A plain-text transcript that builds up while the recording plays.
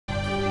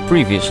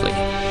previously.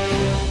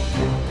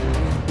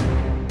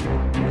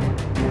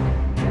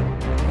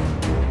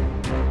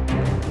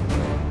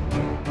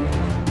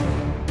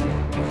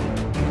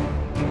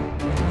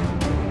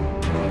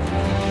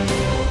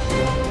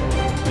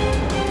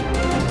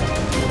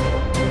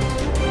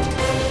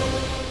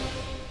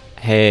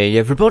 Hey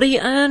everybody,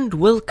 and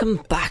welcome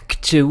back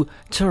to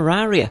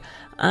Terraria.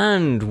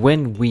 And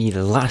when we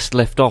last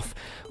left off,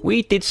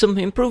 we did some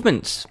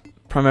improvements,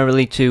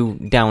 primarily to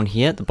down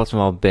here at the bottom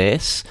of our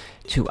base,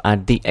 to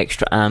add the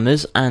extra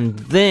armors, and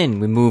then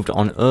we moved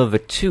on over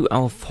to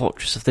our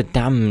Fortress of the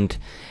Damned,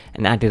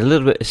 and added a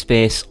little bit of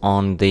space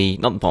on the,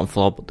 not the bottom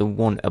floor, but the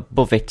one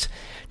above it,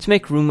 to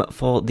make room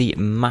for the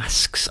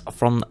masks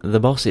from the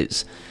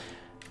bosses.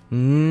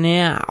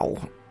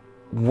 Now,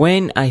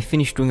 when I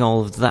finished doing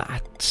all of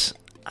that,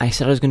 I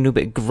said I was going to do a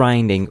bit of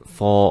grinding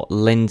for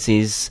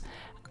lenses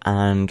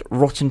and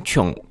rotten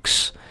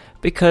chunks,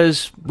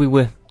 because we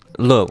were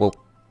low. Well,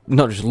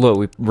 not just low,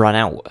 we ran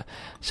out.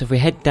 So if we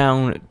head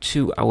down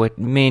to our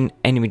main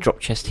enemy drop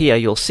chest here,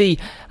 you'll see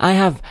I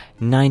have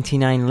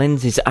 99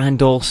 lenses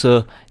and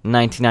also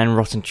 99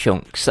 rotten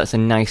chunks. That's a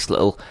nice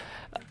little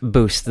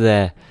boost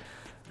there.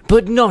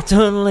 But not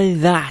only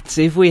that,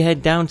 if we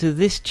head down to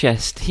this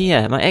chest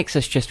here, my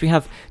excess chest, we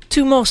have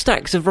 2 more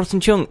stacks of rotten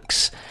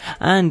chunks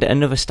and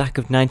another stack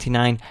of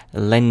 99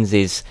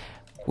 lenses,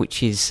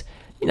 which is,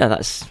 you know,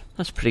 that's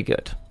pretty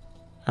good.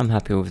 I'm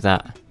happy with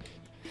that.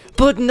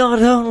 But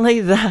not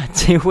only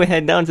that, if we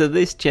head down to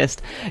this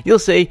chest, you'll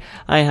see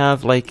I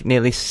have like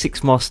nearly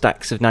 6 more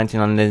stacks of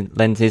 99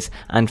 lenses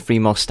and 3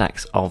 more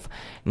stacks of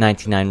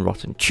 99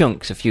 rotten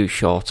chunks, a few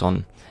short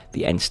on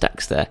the end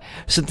stacks there.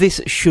 So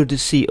this should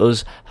see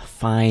us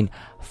fine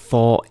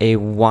for a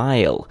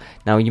while.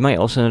 Now you might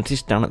also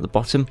notice down at the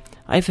bottom,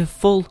 I have a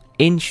full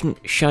Ancient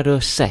Shadow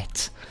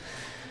set.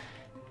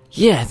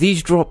 Yeah,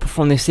 these drop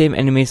from the same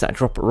enemies that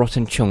drop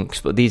rotten chunks,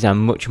 but these are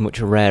much,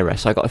 much rarer.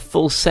 So I got a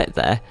full set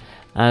there,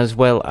 as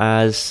well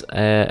as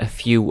a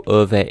few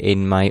over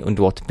in my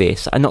underwater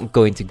base I'm not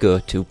going to go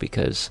to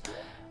because,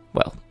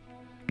 well,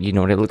 you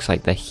know what it looks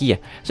like, they're here.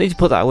 So I need to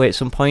put that away at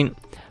some point.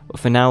 But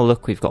for now,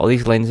 look, we've got all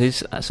these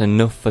lenses. That's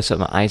enough for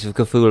some Eyes of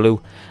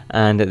Cthulhu,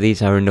 and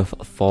these are enough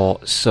for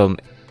some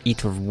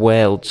Eater of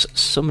Worlds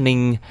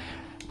summoning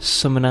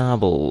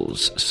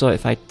summonables. So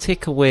if I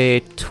take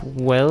away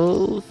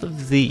 12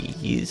 of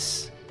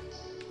these,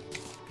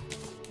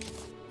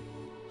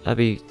 that'd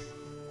be,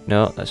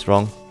 no, that's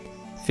wrong.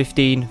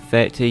 15,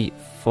 30,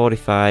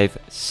 45,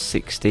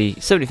 60,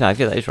 75,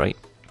 yeah, that is right.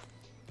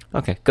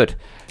 Okay, good.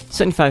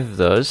 75 of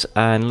those,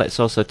 and let's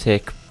also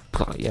take,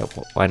 yeah,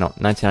 why not,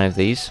 99 of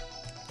these.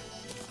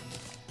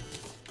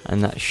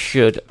 And that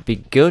should be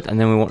good, and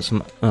then we want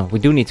some, oh, we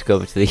do need to go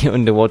over to the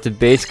underwater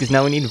base, because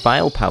now we need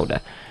vial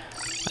powder.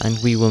 And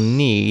we will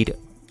need,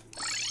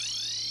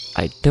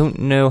 I don't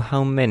know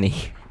how many.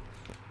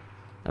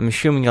 I'm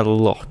assuming a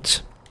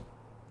lot.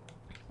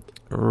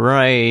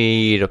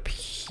 Right up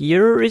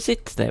here, is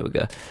it? There we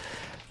go.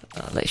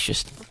 Let's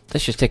just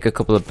take a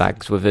couple of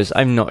bags with us.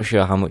 I'm not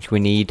sure how much we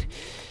need,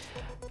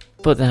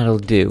 but that'll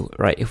do.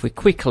 Right, if we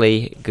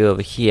quickly go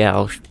over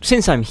here,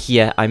 since I'm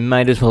here, I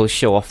might as well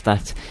show off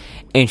that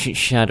Ancient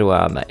Shadow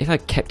armor. If I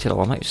kept it all,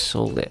 I might have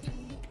sold it.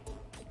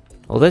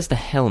 Well, there's the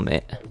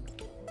helmet.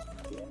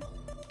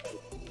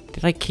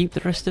 Did I keep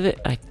the rest of it?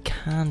 I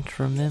can't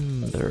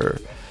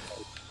remember.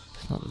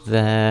 It's not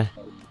there.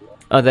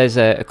 Oh, there's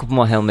a couple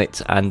more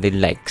helmets and the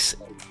legs.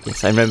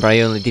 Yes, I remember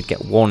I only did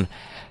get 1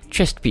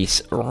 chest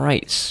piece.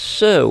 Right,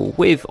 so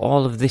with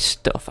all of this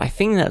stuff, I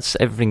think that's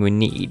everything we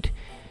need.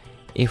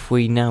 If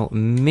we now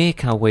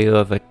make our way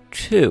over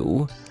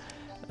to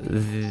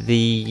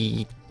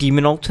the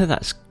Demon Altar,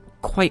 that's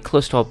quite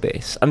close to our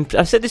base.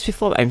 I've said this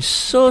before, but I'm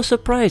so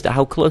surprised at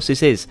how close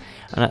this is,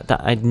 and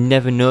that I'd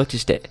never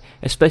noticed it,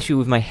 especially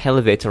with my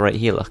elevator right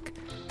here. Look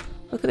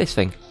at this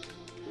thing.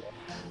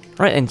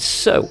 Right then,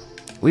 so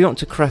we want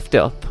to craft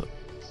up.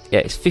 Yeah,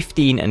 it's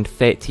 15 and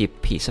 30 a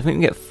piece. I think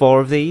we can get 4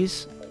 of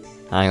these.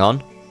 Hang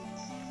on.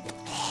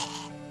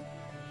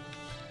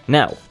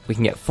 Now we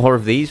can get 4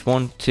 of these.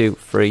 1, 2,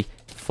 3,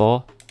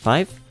 4,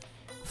 5.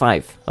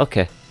 5.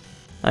 Okay,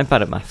 I'm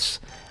bad at maths.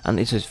 And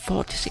this is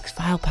 46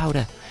 vial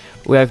powder.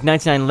 We have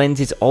 99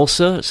 lenses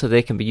also, so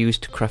they can be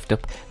used to craft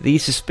up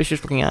these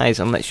suspicious looking eyes,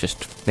 and let's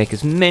just make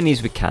as many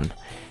as we can.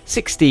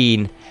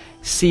 16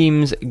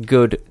 seems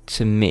good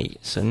to me.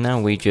 So now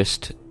we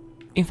just,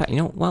 in fact, you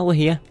know what, while we're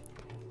here,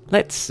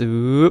 let's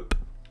have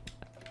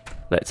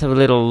a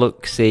little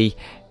look-see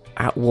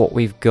at what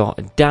we've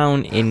got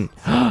down in...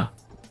 I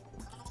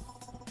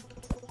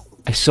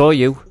saw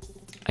you.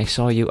 I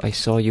saw you. I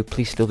saw you.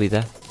 Please still be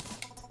there.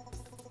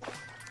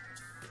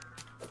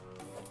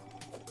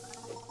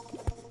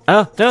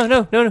 Oh,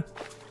 no.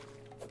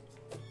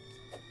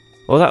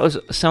 Well, that was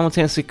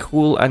simultaneously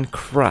cool and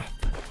crap.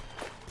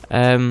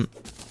 I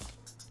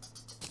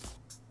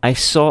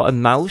saw a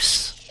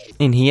mouse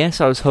in here,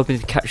 so I was hoping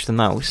to catch the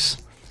mouse.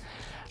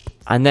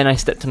 And then I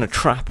stepped on a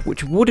trap,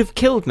 which would have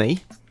killed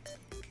me.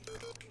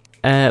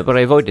 But I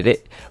avoided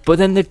it. But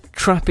then the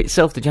trap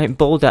itself, the giant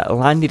boulder,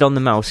 landed on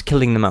the mouse,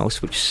 killing the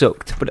mouse, which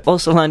sucked. But it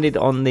also landed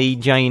on the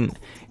giant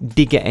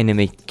digger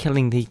enemy,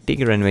 killing the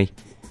digger enemy.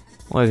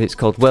 Whatever it's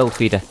called, world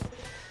feeder.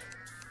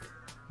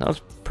 That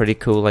was pretty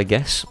cool, I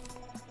guess.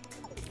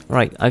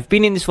 Right, I've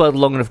been in this world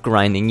long enough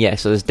grinding, yeah,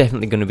 so there's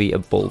definitely going to be a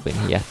bulb in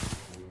here.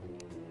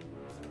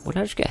 What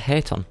did I just get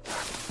hurt on?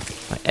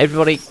 Right,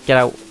 everybody, get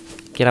out.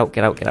 Get out,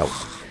 get out, get out.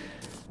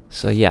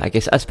 So yeah, I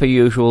guess as per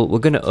usual, we're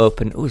going to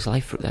open... Oh, there's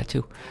life fruit there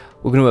too.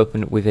 We're going to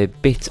open with a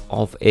bit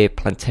of a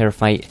Plantera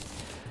fight.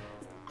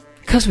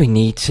 Because we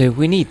need to.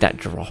 We need that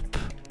drop.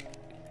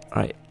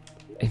 Right.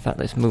 In fact,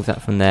 let's move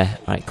that from there.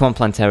 Right, come on,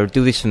 Plantera,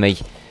 do this for me.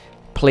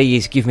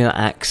 Please give me that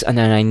axe, and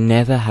then I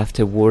never have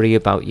to worry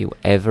about you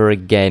ever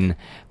again.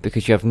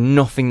 Because you have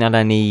nothing that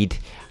I need.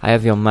 I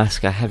have your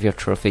mask, I have your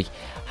trophy.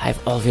 I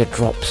have all of your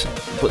drops.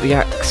 But the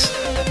axe...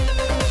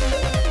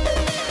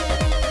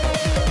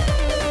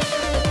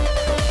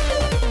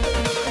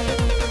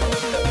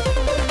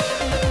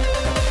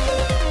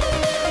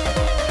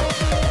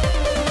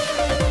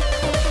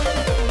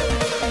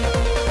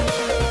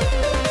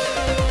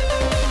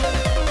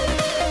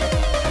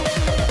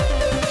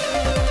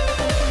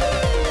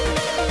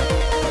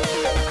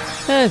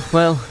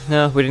 well,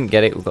 no, we didn't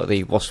get it. We've got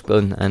the wasp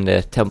gun and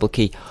a temple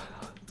key,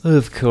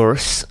 of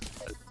course.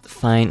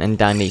 Fine and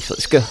dandy. So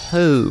let's go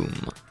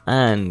home.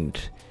 And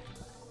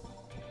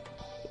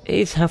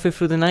it's halfway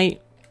through the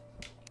night.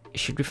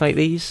 Should we fight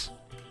these?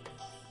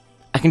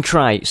 I can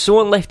try.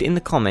 Someone left in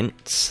the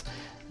comments,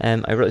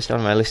 I wrote this down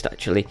on my list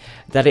actually,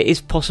 that it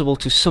is possible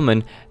to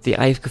summon the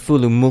Eye of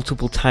Cthulhu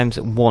multiple times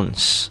at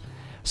once.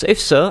 So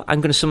if so,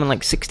 I'm going to summon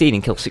like 16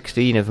 and kill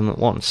 16 of them at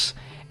once.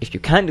 If you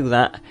can't do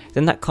that,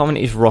 then that comment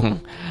is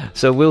wrong.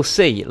 So we'll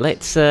see.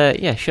 Let's,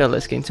 yeah, sure,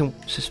 let's get into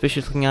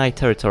suspicious looking eye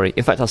territory.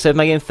 In fact, I'll save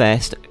my game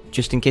first,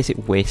 just in case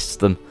it wastes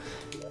them.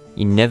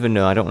 You never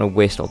know, I don't want to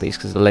waste all these,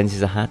 because the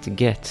lenses are hard to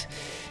get.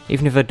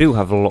 Even if I do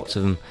have lots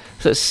of them.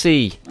 So let's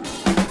see.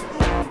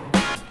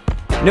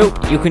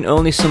 Nope, you can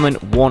only summon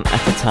one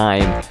at a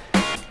time.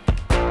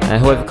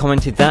 Whoever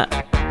commented that,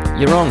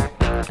 you're wrong.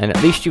 And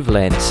at least you've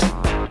learned.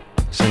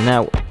 So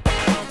now,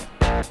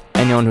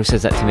 anyone who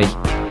says that to me...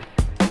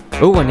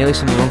 Oh, I nearly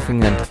said the wrong thing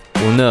then.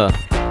 Well, no.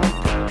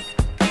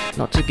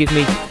 Not to give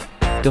me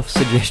duff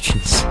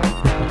suggestions.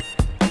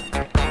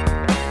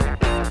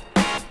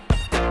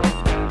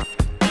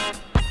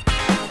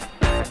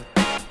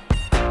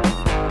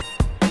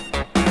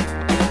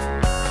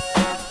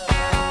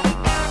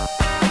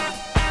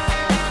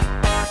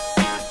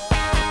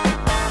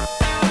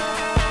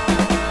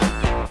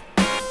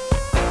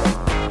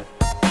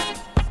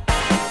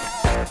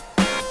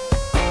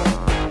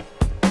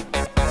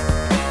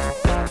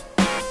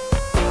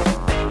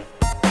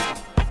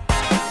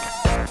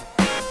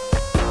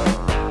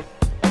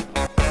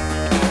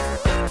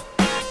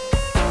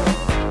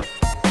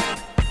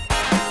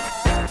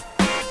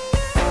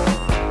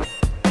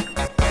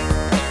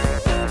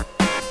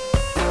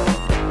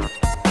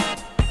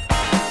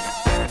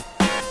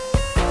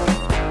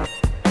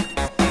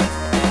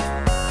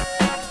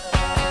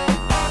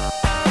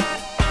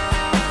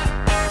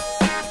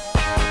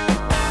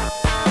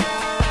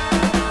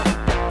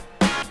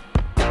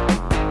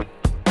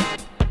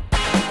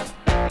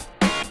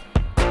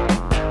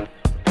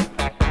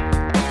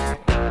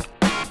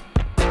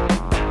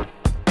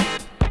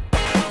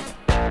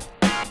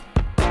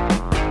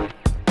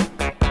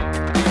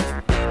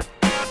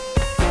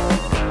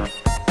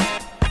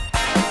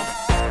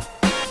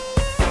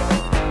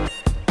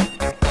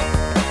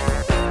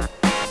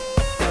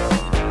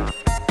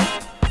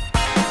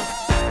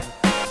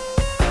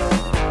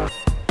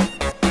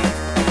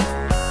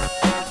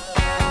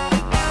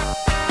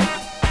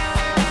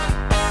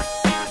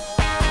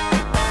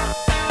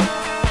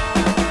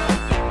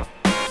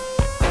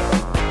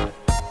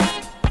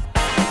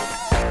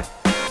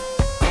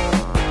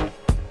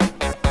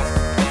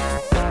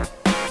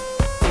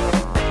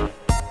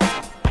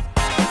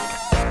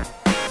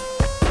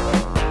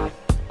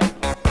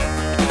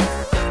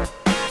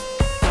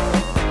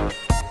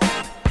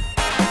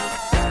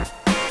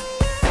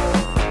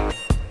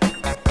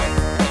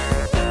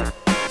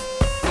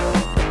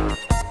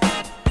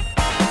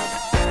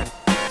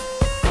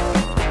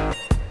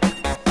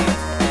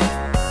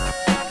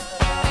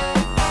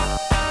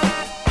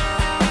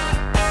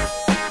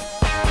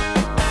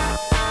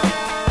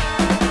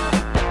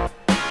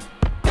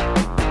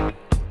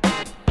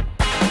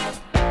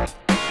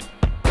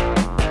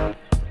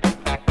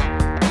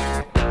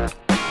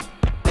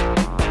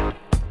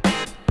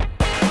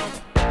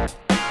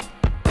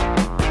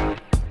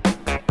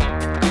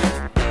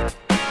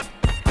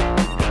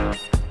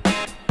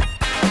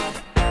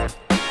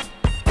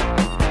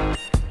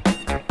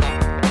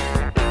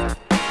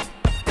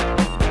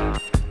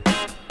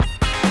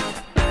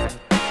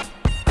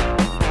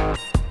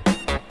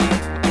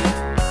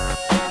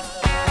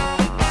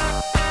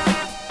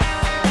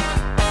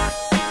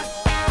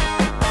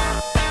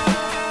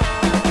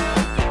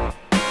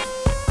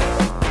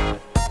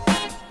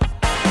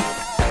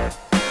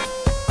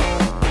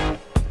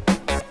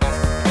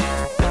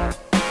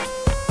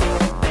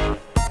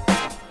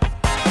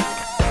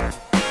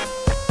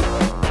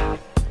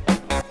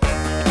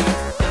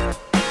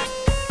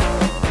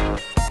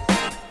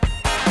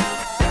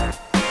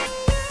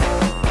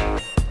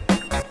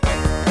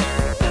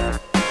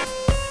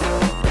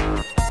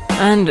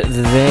 And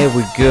there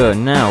we go.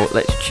 Now,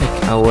 let's check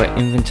our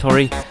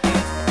inventory.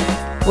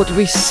 What do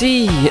we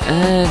see?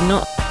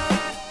 Not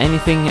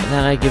anything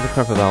that I give a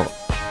crap about.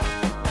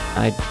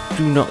 I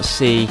do not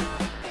see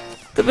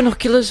the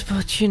binoculars,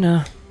 but you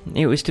know,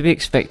 it was to be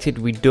expected.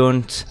 We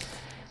don't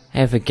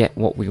ever get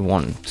what we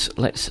want.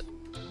 Let's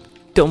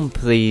dump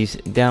these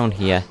down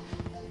here.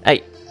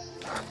 Hey!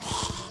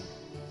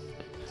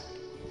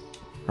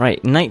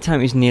 Right,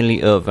 nighttime is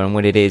nearly over, and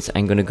what it is,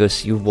 I'm going to go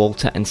see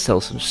Walter and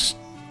sell some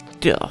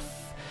stuff.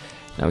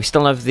 Now, we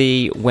still have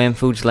the worm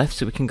foods left,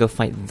 so we can go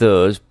fight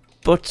those,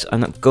 but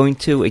I'm not going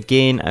to.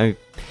 Again, I'm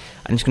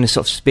just going to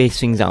sort of space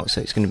things out, so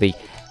it's going to be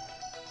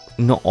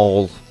not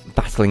all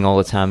battling all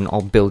the time, not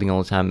all building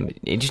all the time.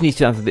 It just needs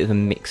to have a bit of a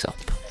mix-up.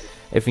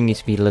 Everything needs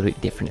to be a little bit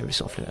different every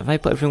so often. Have I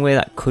put everything away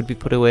that could be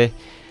put away?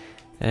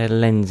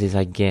 Lenses,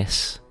 I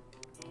guess.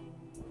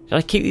 Should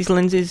I keep these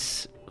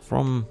lenses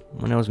from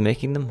when I was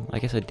making them? I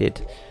guess I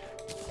did.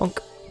 Bonk.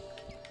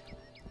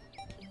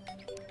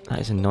 That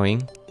is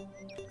annoying.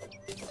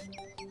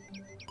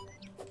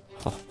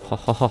 Ho, ho,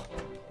 ho, ho.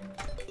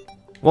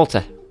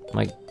 Walter,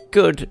 my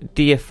good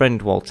dear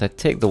friend Walter,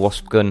 take the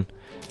wasp gun,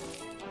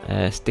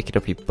 stick it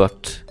up your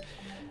butt,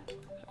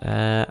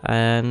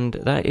 and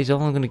that is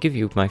all I'm going to give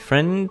you, my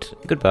friend.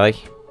 Goodbye.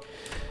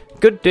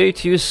 Good day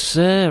to you,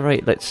 sir.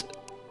 Right, let's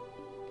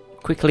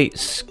quickly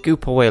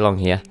scoop our way along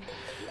here.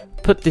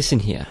 Put this in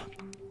here.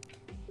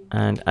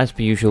 And as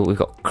per usual, we've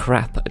got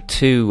crap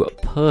to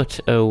put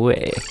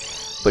away.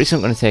 But it's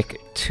not going to take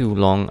too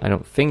long, I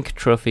don't think.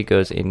 Trophy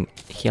goes in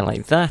here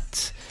like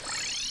that.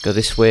 Go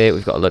this way,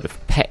 we've got a lot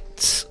of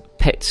pets.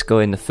 Pets go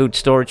in the food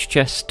storage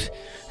chest.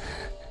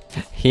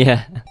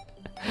 Yeah.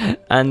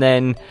 And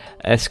then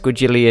a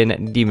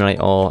squigillion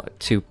demonite ore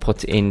to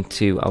put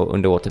into our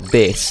underwater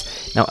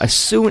base. Now, as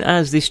soon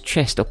as this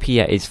chest up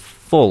here is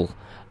full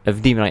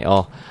of demonite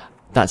ore,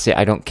 that's it.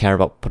 I don't care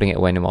about putting it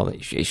away anymore.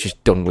 It's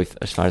just done with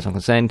as far as I'm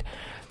concerned.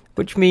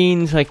 Which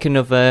means like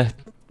another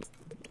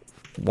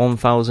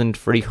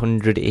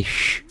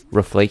 1,300-ish,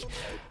 roughly.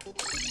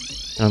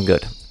 And I'm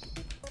good.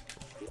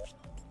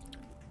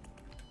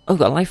 Oh, we've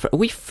got life fruit. Are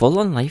we full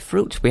on life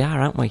fruits? We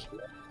are, aren't we?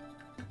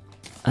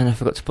 And I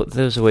forgot to put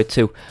those away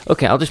too.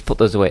 Okay, I'll just put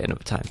those away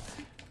another time.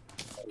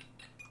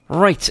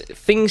 Right,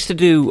 things to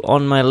do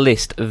on my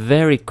list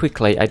very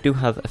quickly. I do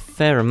have a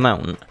fair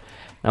amount.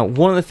 Now,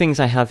 one of the things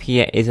I have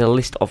here is a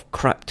list of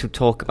crap to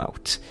talk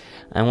about.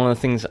 And one of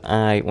the things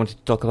I wanted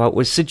to talk about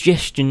was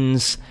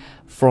suggestions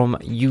from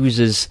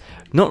users,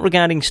 not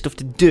regarding stuff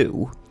to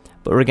do,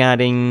 but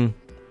regarding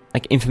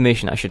like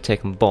information I should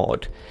take on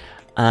board.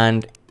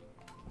 And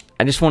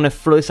I just want to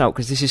throw this out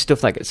because this is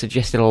stuff that gets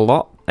suggested a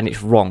lot and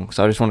it's wrong,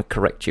 so I just want to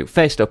correct you.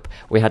 First up,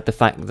 we had the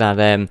fact that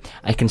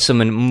I can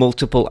summon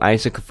multiple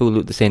Eyes of Cthulhu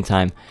at the same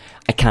time.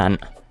 I can't.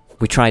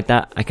 We tried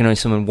that. I can only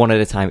summon one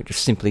at a time. It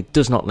just simply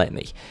does not let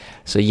me.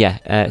 So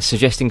yeah,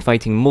 suggesting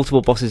fighting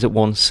multiple bosses at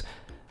once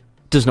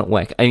does not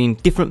work. I mean,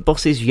 different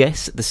bosses,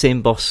 yes. The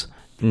same boss,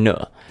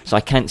 no. So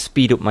I can't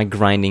speed up my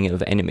grinding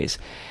of enemies.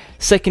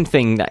 Second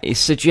thing that is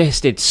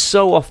suggested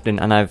so often,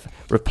 and I've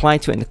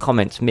replied to it in the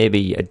comments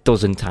maybe a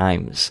dozen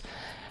times.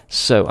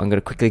 So I'm going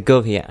to quickly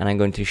go here and I'm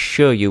going to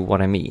show you what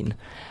I mean.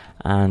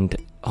 And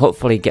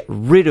hopefully get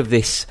rid of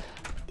this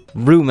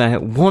rumour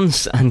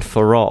once and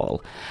for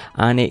all.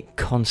 And it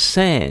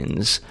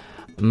concerns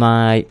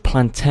my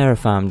Plantera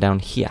farm down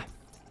here.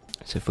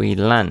 So if we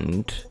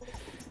land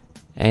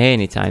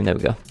anytime, there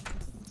we go.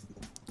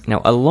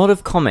 Now, a lot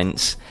of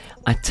comments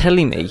are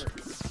telling me,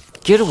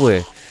 get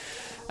away,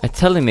 are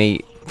telling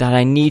me that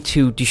I need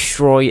to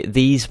destroy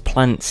these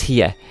plants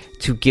here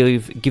to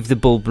give the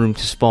bulb room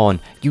to spawn.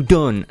 You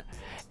don't.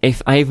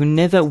 If I've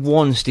never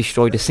once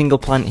destroyed a single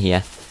plant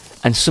here,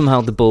 and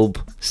somehow the bulb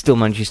still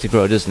manages to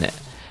grow, doesn't it?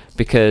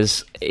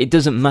 Because it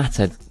doesn't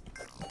matter.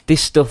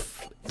 This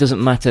stuff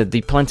doesn't matter.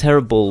 The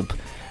Plantera Bulb,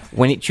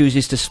 when it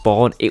chooses to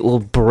spawn, it will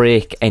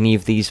break any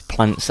of these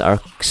plants that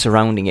are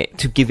surrounding it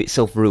to give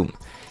itself room.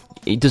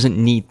 It doesn't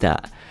need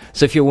that.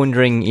 So if you're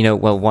wondering, you know,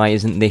 well, why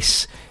isn't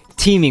this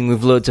teeming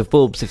with loads of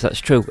bulbs, if that's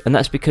true? And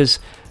that's because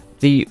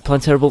the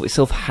Plantera Bulb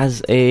itself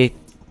has a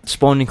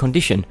spawning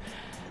condition.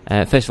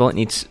 First of all, it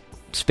needs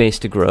space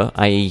to grow,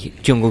 i.e.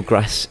 jungle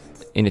grass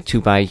in a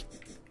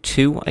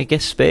 2x2, I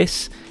guess,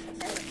 space.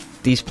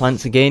 These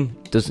plants, again,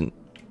 doesn't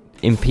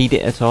impede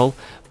it at all.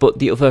 But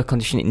the other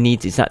condition it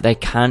needs is that there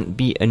can't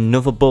be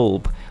another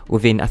bulb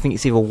within, I think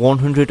it's either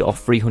 100 or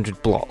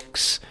 300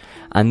 blocks.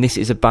 And this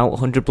is about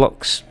 100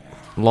 blocks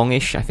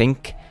longish, I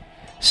think.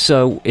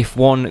 So if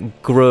one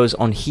grows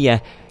on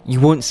here, you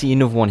won't see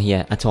another one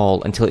here at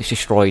all until it's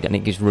destroyed and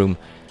it gives room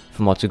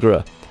for more to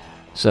grow.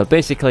 So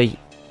basically,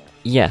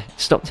 yeah,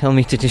 stop telling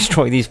me to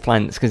destroy these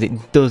plants because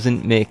it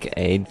doesn't make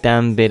a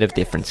damn bit of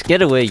difference.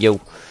 Get away,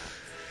 yo!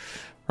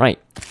 Right,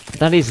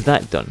 that is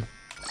that done.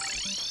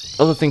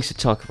 Other things to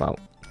talk about.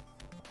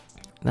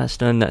 That's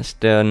done, that's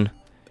done.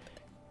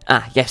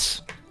 Ah,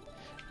 yes!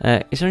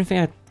 Is there anything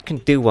I can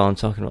do while I'm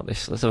talking about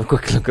this? Let's have a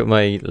quick look at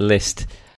my list.